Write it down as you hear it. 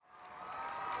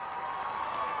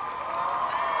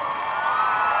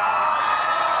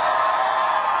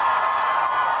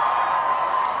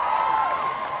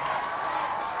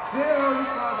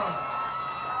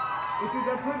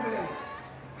a privilege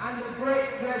and a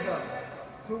great pleasure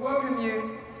to welcome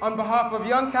you on behalf of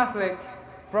young Catholics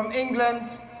from England,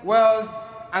 Wales,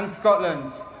 and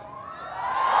Scotland.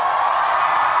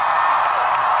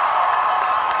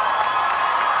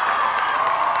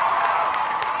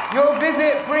 Your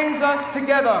visit brings us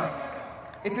together.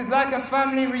 It is like a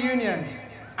family reunion,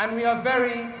 and we are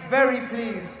very, very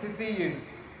pleased to see you.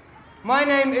 My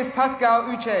name is Paschal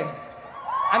Uche,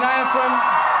 and I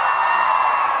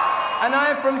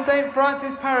am from St.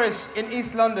 Francis Parish in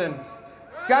East London.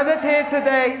 Gathered here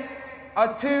today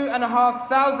are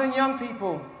 2,500 young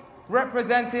people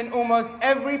representing almost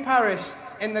every parish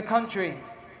in the country.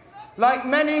 Like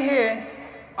many here,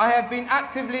 I have been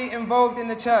actively involved in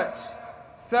the church,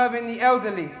 serving the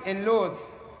elderly in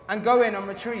Lourdes and going on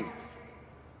retreats.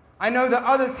 I know that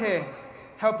others here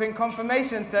help in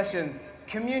confirmation sessions,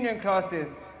 communion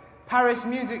classes, parish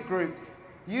music groups,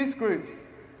 youth groups,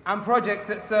 and projects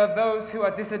that serve those who are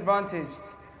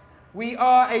disadvantaged. We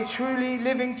are a truly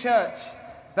living church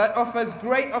that offers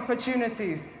great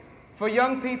opportunities for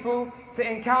young people to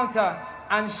encounter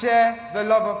and share the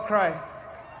love of Christ.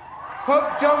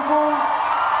 Pope John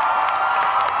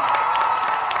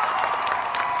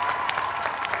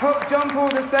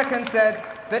Paul II said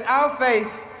that our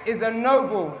faith is a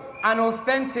noble and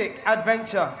authentic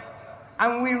adventure,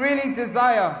 and we really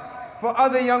desire for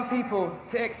other young people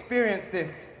to experience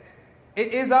this.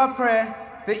 It is our prayer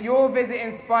that your visit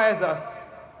inspires us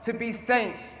to be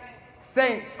saints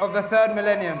of the third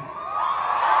millennium.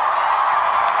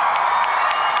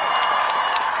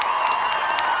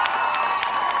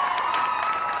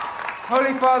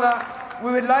 Holy Father,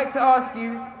 we would like to ask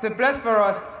you to bless for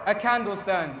us a candle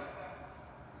stand.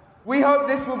 We hope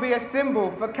this will be a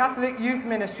symbol for Catholic youth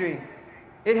ministry.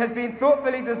 It has been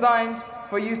thoughtfully designed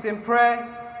for use in prayer,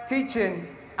 teaching,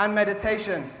 and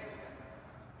meditation.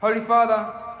 Holy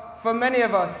Father, for many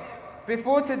of us,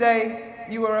 before today,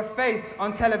 you were a face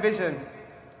on television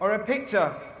or a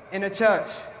picture in a church.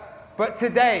 But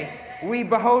today, we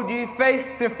behold you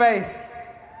face to face.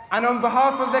 And on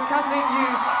behalf of the Catholic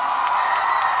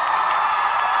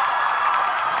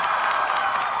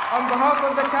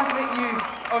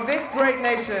youth of this great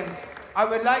nation, I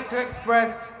would like to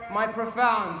express my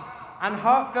profound and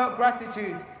heartfelt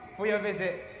gratitude for your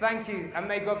visit. Thank you, and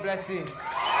may God bless you.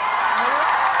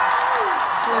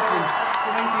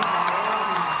 Thank you.